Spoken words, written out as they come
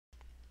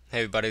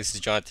Hey everybody, this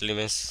is Jonathan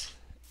Limas,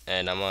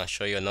 and I'm gonna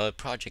show you another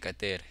project I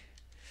did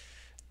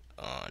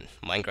on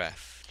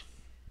Minecraft.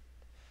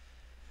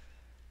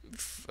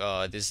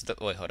 This is the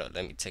wait, hold up,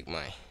 let me take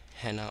my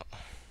hand out.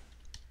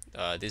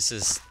 This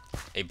is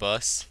a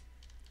bus,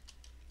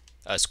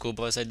 a school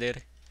bus I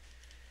did.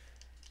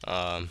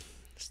 Um,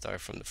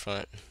 Start from the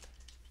front.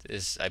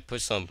 This I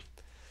put some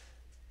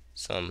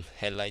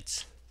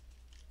headlights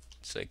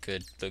so it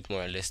could look more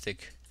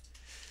realistic.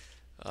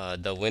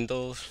 The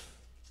windows,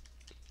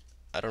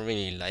 I don't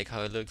really like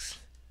how it looks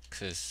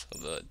because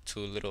of the two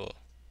little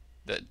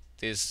that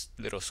these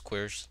little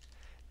squares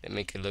that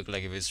make it look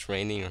like if it's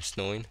raining or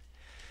snowing.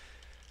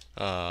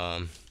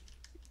 Um,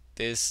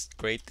 this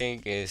great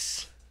thing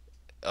is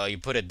you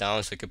put it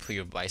down so you can put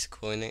your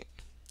bicycle in it.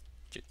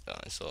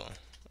 So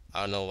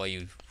I don't know why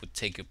you would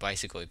take your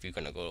bicycle if you're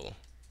gonna go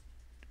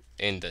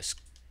in the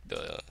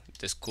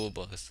the school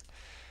bus.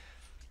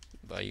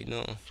 But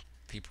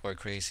people are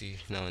crazy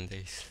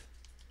nowadays.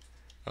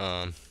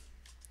 Um,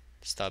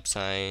 Stop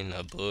sign,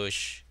 a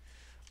bush,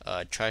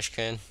 a trash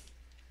can.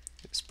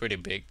 It's pretty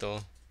big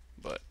though,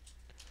 but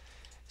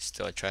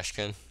still a trash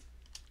can.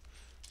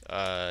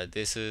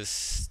 This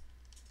is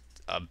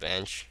a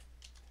bench.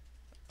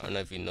 I don't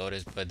know if you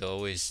noticed, but they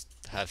always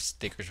have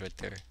stickers right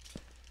there,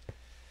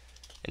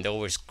 and they're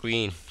always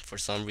green for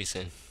some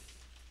reason.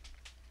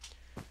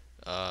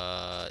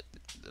 Uh,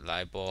 the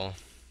light ball.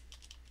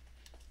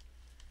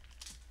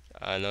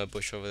 Another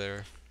bush over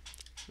there.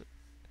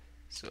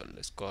 So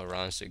let's go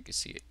around so you can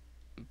see it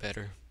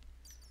better.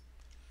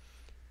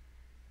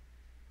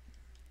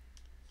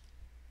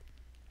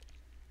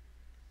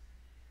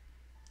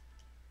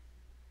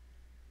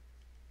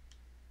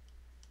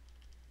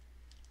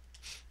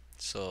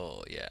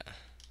 So yeah,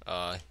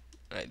 uh,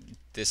 I,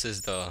 this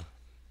is the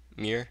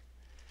mirror.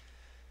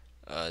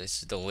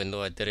 This is the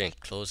window. I didn't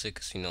close it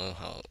because you know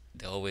how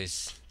they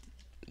always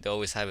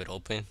have it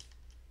open.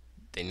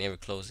 They never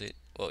close it.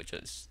 Well,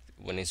 just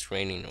when it's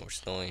raining or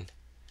snowing.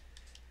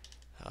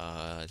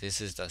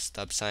 This is the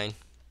stop sign.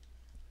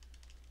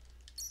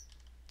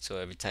 So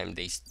every time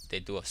they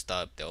do a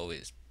stop, they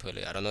always put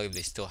it. I don't know if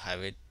they still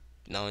have it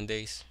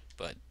nowadays,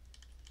 but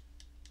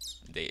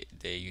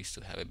they used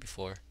to have it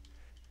before.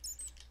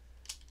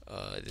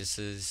 This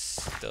is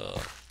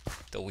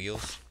the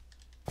wheels,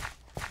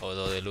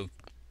 although they look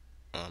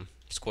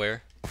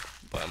square,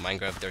 but in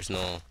Minecraft there's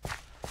no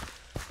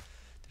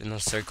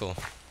circle.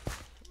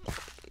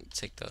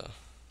 Take the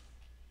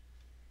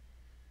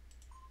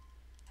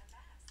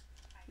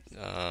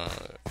uh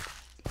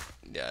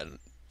yeah,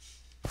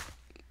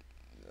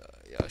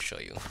 yeah, I'll show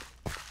you.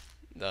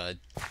 The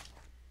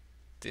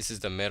This is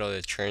the metal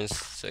that turns,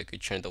 so I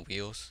could turn the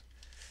wheels.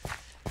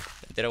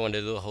 I didn't want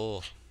to do a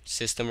whole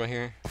system right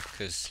here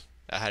because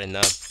I had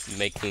enough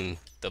making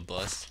the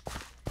bus.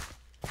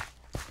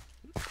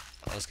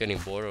 I was getting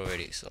bored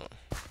already, so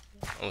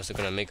I was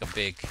gonna make a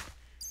big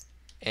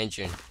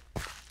engine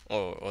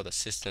or the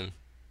system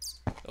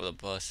of the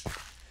bus. You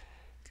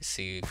can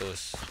see it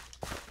goes.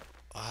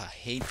 Oh, I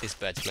hate this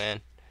batch,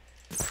 man.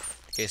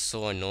 It gets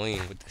so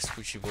annoying with the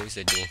squishy voice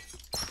they do.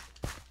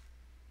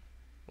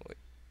 Wait,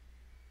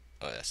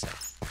 oh, that's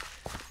that.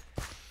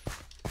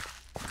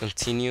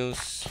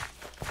 Continues,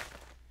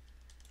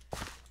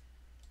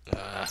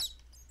 uh,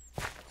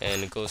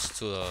 and it goes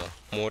to the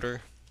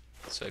motor,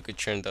 so I could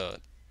turn the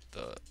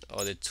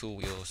other two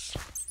wheels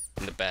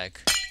in the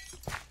back.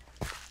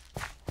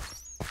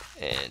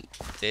 And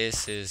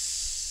this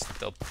is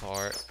the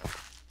part.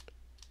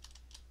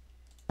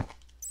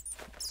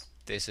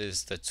 This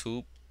is the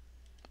tube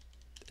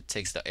that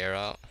takes the air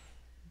out.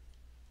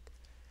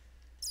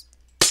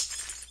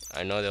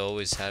 I know they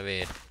always have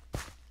it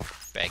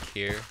back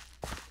here,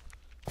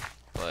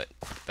 but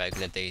back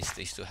in the days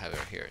they still have it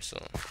here. So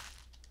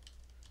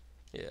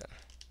yeah.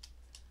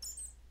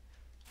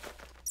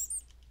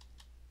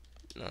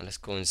 Now let's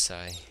go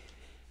inside.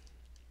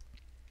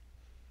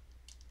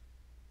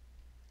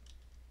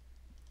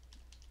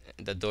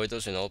 The door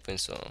doesn't open,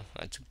 so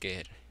I had to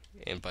get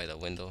in by the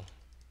window.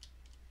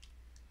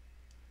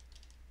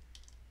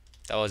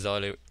 That was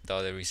the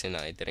other reason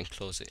I didn't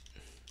close it.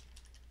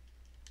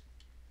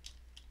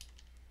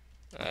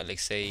 Like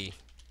say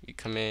you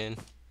come in,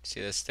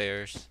 see the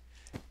stairs,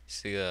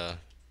 see the,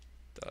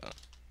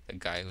 the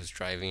guy who's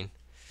driving.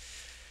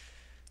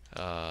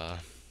 Uh,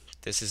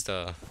 this is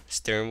the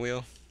steering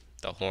wheel,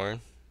 the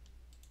horn.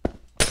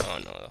 Oh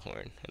no, the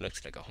horn. It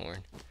looks like a horn.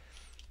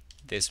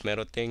 This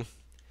metal thing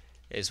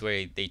is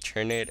where they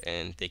turn it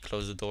and they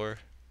close the door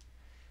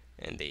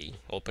and they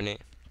open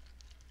it.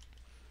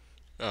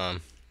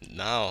 Um,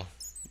 Now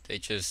they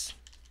just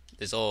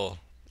it's all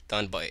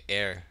done by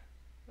air.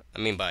 I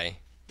mean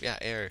by yeah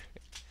air.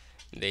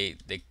 They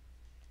they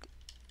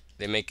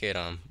they make it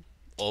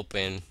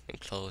open and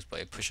close by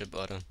a push a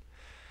button.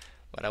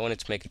 But I wanted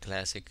to make it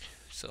classic,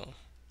 so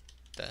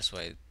that's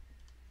why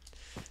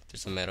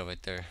there's a metal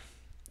right there.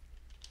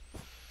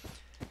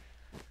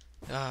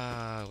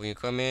 When you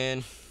come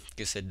in,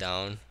 you sit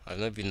down. I don't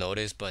know if you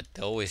noticed, but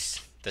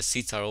the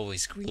seats are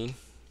always green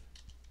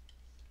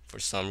for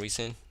some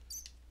reason.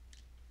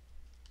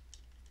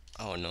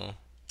 Oh no,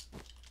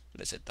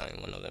 let's set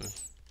down one of them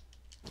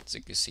so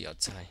you can see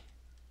outside.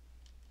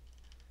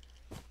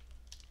 You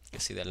can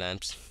see the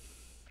lamps.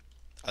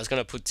 I was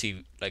gonna put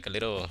TV, like a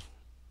little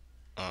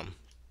um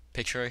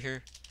picture right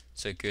here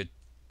so it could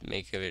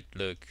make it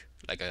look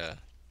like a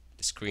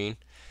screen,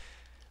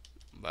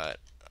 but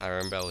I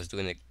remember I was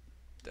doing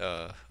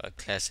a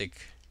classic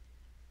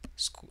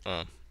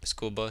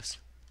school bus.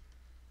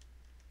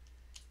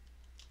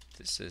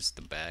 This is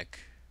the back,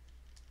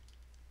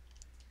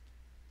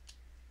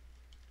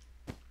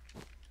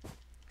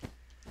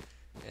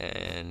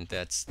 and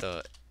that's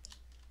the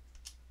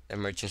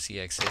emergency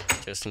exit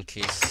just in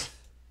case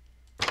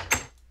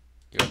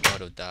you're about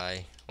to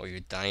die or you're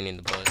dying in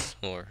the bus,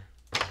 or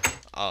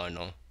I don't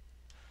know,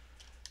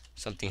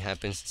 something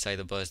happens inside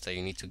the bus that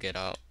you need to get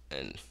out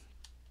and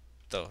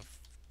the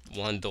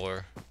one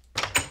door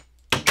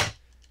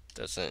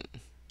doesn't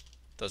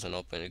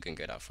open. You can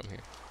get out from here.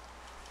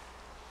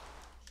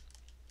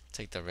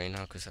 Take the rain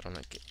out because I don't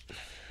like it.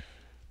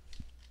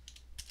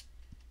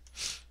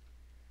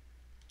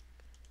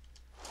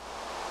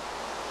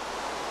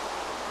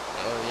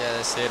 Oh yeah,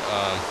 that's it.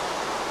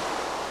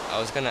 I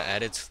was gonna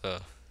add it to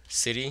the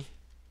city,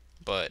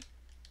 but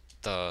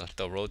the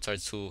roads are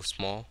too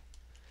small.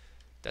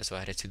 That's why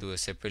I had to do it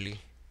separately.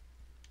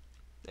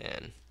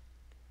 And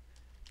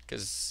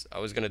because I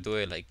was gonna do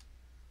it like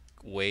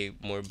way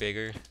more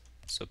bigger,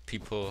 so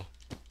people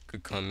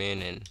could come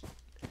in and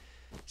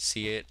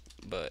see it,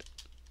 but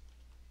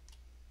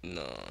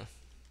no,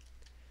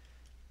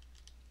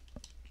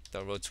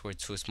 the roads were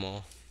too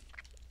small.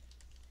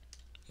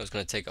 It was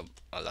gonna take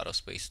a lot of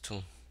space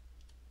too,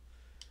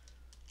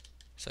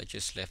 so I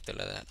just left it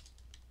like that.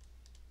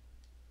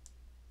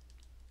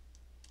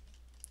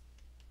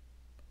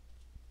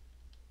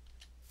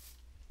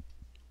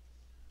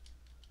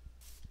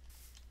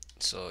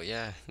 So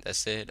yeah,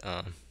 that's it.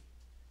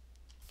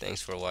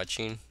 Thanks for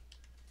watching,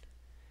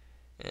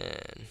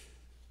 and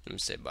let me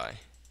say bye.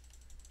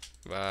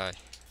 Bye.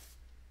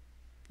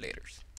 Laters.